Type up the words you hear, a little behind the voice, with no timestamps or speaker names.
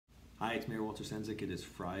Hi, it's Mayor Walter Sendzik. It is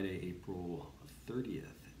Friday, April 30th.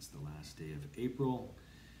 It's the last day of April.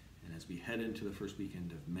 And as we head into the first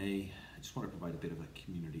weekend of May, I just want to provide a bit of a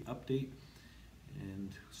community update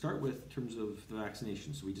and start with in terms of the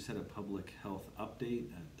vaccination. So we just had a public health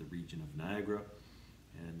update at the region of Niagara,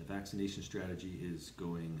 and the vaccination strategy is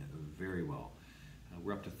going very well.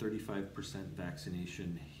 We're up to 35%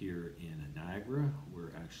 vaccination here in Niagara.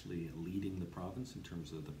 We're actually leading the province in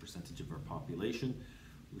terms of the percentage of our population,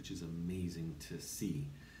 which is amazing to see.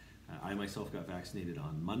 I myself got vaccinated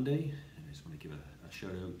on Monday, and I just want to give a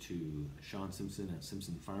shout out to Sean Simpson at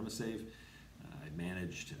Simpson PharmaSave. I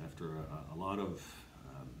managed, after a lot of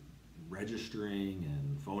registering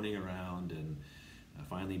and phoning around, and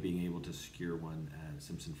finally being able to secure one at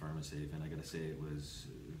Simpson PharmaSave. And I gotta say, it was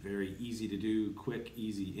very easy to do, quick,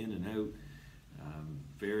 easy in and out,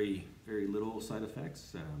 very little side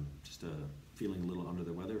effects, just feeling a little under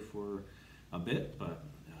the weather for a bit, but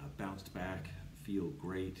bounced back, feel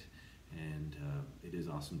great, and it is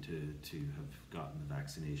awesome to have gotten the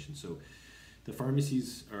vaccination. So the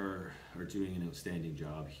pharmacies are doing an outstanding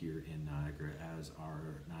job here in Niagara, as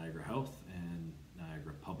are Niagara Health and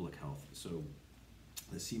Niagara Public Health. So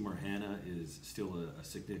the Seymour Hanna is still a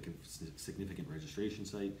significant registration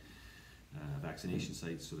site, vaccination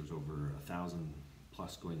site, so there's over 1,000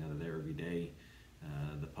 plus going out of there every day.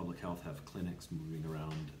 The public health have clinics moving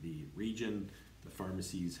around the region. The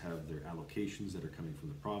pharmacies have their allocations that are coming from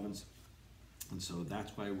the province. And so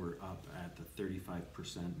that's why we're up at the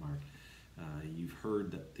 35% mark. You've heard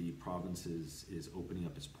that the province is opening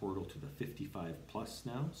up its portal to the 55 plus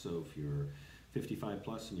now. So if you're 55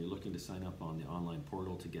 plus and you're looking to sign up on the online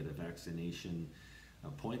portal to get a vaccination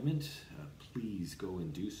appointment, please go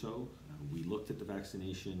and do so. We looked at the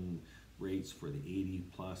vaccination rates for the 80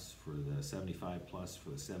 plus, for the 75 plus, for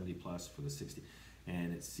the 70 plus, for the 60,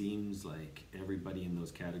 and it seems like everybody in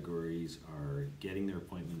those categories are getting their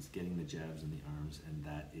appointments, getting the jabs in the arms, and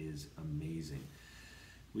that is amazing.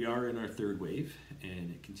 We are in our third wave,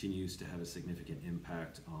 and it continues to have a significant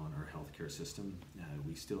impact on our healthcare system.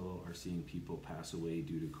 We still are seeing people pass away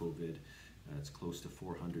due to COVID. It's close to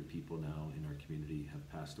 400 people now in our community have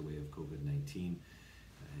passed away of COVID-19.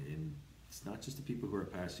 And it's not just the people who are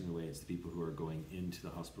passing away, it's the people who are going into the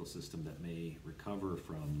hospital system that may recover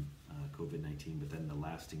from COVID-19, but then the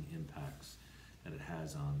lasting impacts that it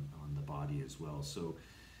has on the body as well. So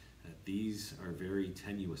these are very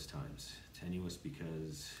tenuous times. Tenuous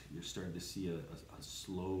because you're starting to see a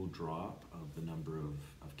slow drop of the number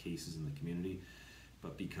of cases in the community,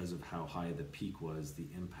 but because of how high the peak was, the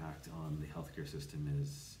impact on the healthcare system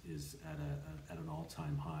is at an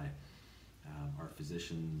all-time high. Our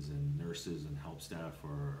physicians and nurses and help staff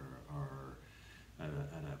are at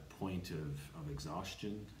a point of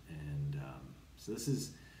exhaustion, and so this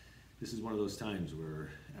is one of those times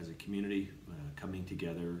where, as a community, coming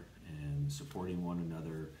together and supporting one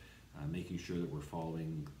another, making sure that we're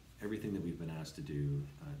following everything that we've been asked to do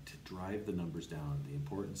to drive the numbers down. The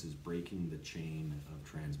importance is breaking the chain of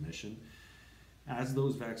transmission. As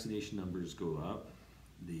those vaccination numbers go up,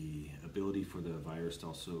 the ability for the virus to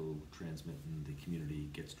also transmit in the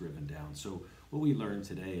community gets driven down. So what we learned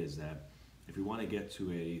today is that if we want to get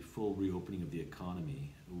to a full reopening of the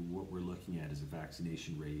economy, what we're looking at is a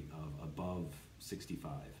vaccination rate of above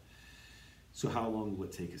 65. So how long will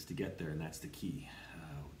it take us to get there? And that's the key.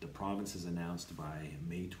 The province has announced by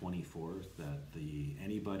May 24th that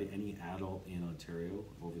any adult in Ontario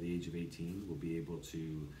over the age of 18 will be able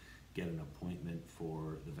to get an appointment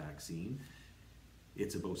for the vaccine.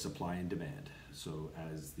 It's about supply and demand. So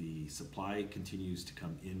as the supply continues to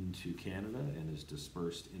come into Canada and is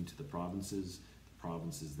dispersed into the provinces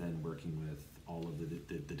then working with all of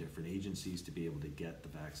the different agencies to be able to get the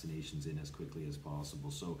vaccinations in as quickly as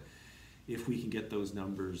possible. So if we can get those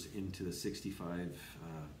numbers into the 65%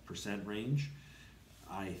 range,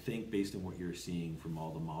 I think, based on what you're seeing from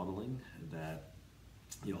all the modeling, that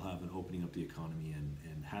you'll have an opening up the economy,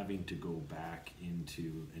 and having to go back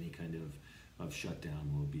into any kind of shutdown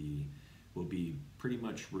will be pretty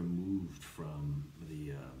much removed from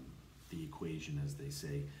the equation, as they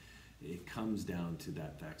say. It comes down to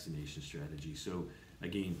that vaccination strategy. So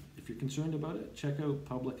again, if you're concerned about it, check out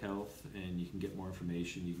Public Health, and you can get more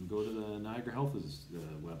information. You can go to the Niagara Health's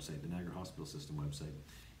website, the Niagara Hospital System website,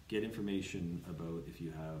 get information about if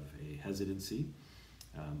you have a hesitancy.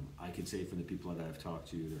 I can say from the people that I've talked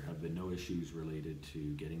to, there have been no issues related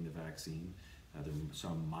to getting the vaccine. There are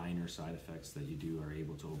some minor side effects that you are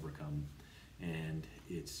able to overcome, and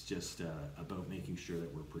it's just about making sure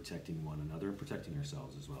that we're protecting one another and protecting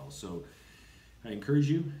ourselves as well. So I encourage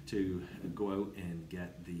you to go out and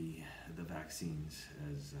get the vaccines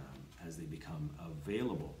as they become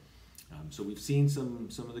available. So we've seen some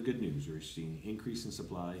of the good news. We're seeing increase in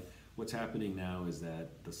supply. What's happening now is that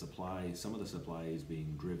some of the supply is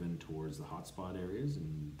being driven towards the hotspot areas,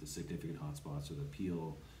 and the significant hotspots are the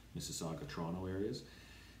Peel, Mississauga, Toronto areas.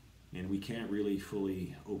 And we can't really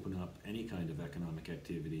fully open up any kind of economic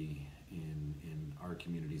activity in our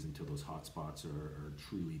communities until those hotspots are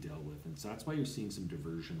truly dealt with. And so that's why you're seeing some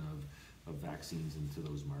diversion of vaccines into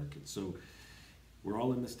those markets. So we're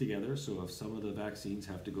all in this together. So if some of the vaccines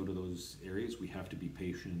have to go to those areas, we have to be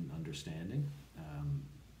patient and understanding.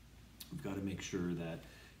 We've got to make sure that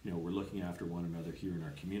we're looking after one another here in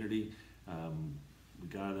our community. We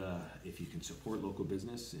gotta, if you can support local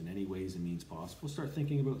business in any ways and means possible, start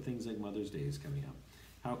thinking about things like Mother's Day is coming up.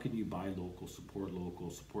 How can you buy local, support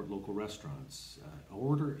local restaurants,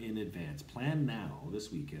 order in advance, plan now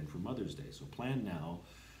this weekend for Mother's Day. So plan now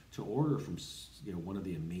to order from one of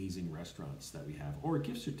the amazing restaurants that we have, or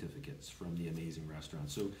gift certificates from the amazing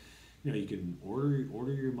restaurants. So you can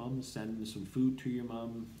order your mom, send some food to your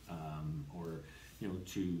mom, or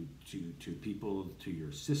to people, to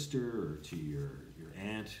your sister or to your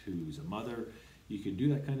aunt who's a mother. You can do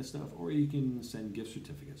that kind of stuff, or you can send gift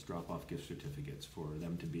certificates, drop off gift certificates for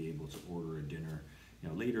them to be able to order a dinner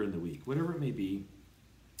later in the week, whatever it may be.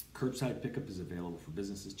 Curbside pickup is available for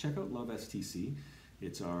businesses. Check out Love STC.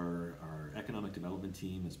 It's our economic development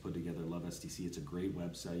team has put together Love STC. It's a great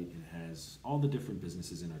website. It has all the different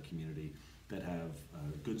businesses in our community that have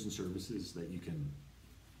goods and services that you can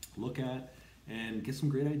look at and get some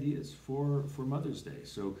great ideas for Mother's Day.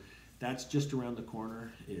 So that's just around the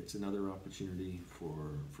corner. It's another opportunity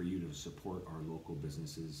for you to support our local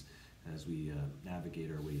businesses as we navigate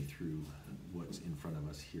our way through what's in front of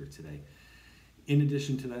us here today. In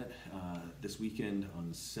addition to that, this weekend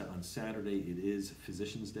on Saturday, it is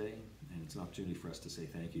Physicians Day, and it's an opportunity for us to say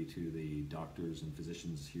thank you to the doctors and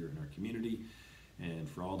physicians here in our community, and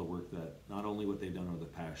for all the work that, not only what they've done over the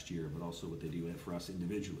past year, but also what they do for us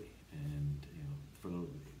individually. And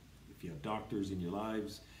if you have doctors in your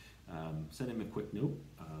lives, send him a quick note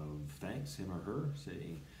of thanks, him or her,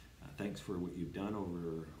 saying thanks for what you've done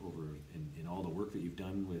over in all the work that you've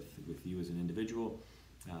done with you as an individual.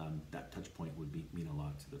 That touch point would mean a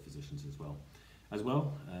lot to the physicians as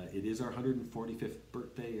well. It is our 145th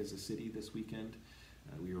birthday as a city this weekend.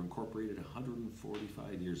 We were incorporated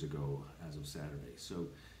 145 years ago as of Saturday. So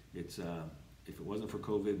it's if it wasn't for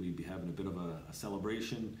COVID, we'd be having a bit of a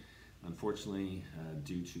celebration. Unfortunately,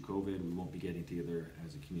 due to COVID, we won't be getting together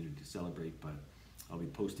as a community to celebrate, but I'll be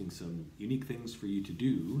posting some unique things for you to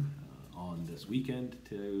do on this weekend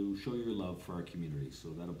to show your love for our community. So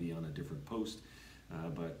that'll be on a different post.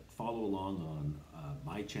 But follow along on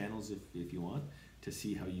my channels if you want to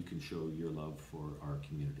see how you can show your love for our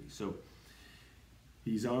community. So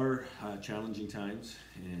these are challenging times,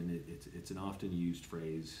 and it's an often used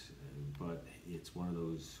phrase, but it's one of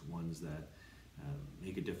those ones that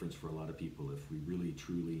make a difference for a lot of people if we really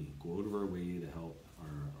truly go out of our way to help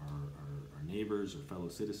our neighbors, our fellow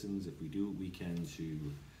citizens. If we do what we can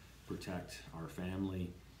to protect our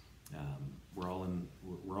family.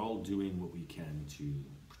 We're all doing what we can to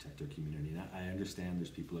protect our community. And I understand there's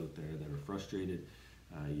people out there that are frustrated.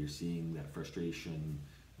 You're seeing that frustration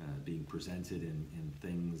being presented in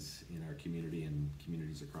things in our community and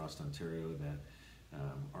communities across Ontario that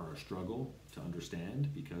are a struggle to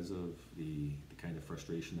understand because of the kind of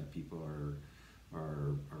frustration that people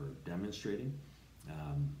are demonstrating.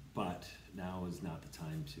 But now is not the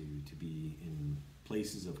time to be in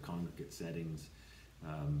places of congregate settings.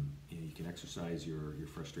 You can exercise your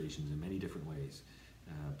frustrations in many different ways,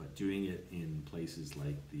 but doing it in places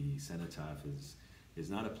like the cenotaph is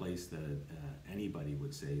not a place that anybody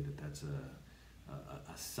would say that's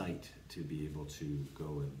a site to be able to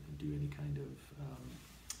go and do any kind of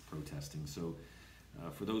protesting. So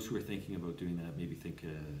for those who are thinking about doing that, maybe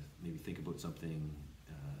think about something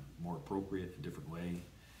more appropriate, a different way.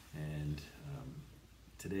 And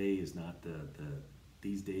today is not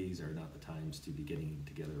these days are not the times to be getting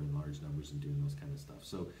together in large numbers and doing those kind of stuff.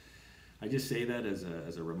 So I just say that as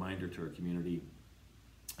a reminder to our community.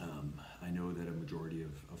 I know that a majority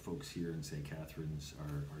of folks here in St. Catharines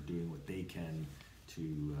are doing what they can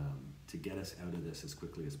to get us out of this as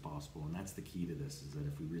quickly as possible. And that's the key to this, is that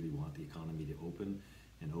if we really want the economy to open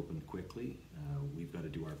and open quickly, we've got to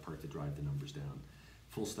do our part to drive the numbers down.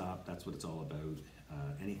 Full stop, that's what it's all about.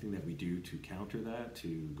 Anything that we do to counter that,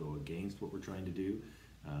 to go against what we're trying to do,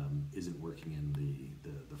 isn't working in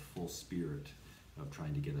the full spirit of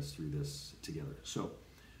trying to get us through this together. So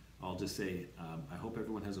I'll just say, I hope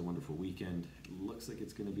everyone has a wonderful weekend. It looks like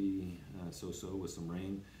it's going to be so-so with some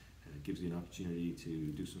rain. It gives you an opportunity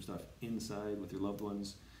to do some stuff inside with your loved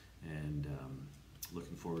ones, and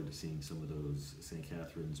looking forward to seeing some of those St.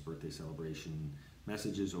 Catharines birthday celebration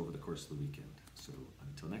messages over the course of the weekend. So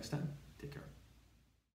until next time, take care.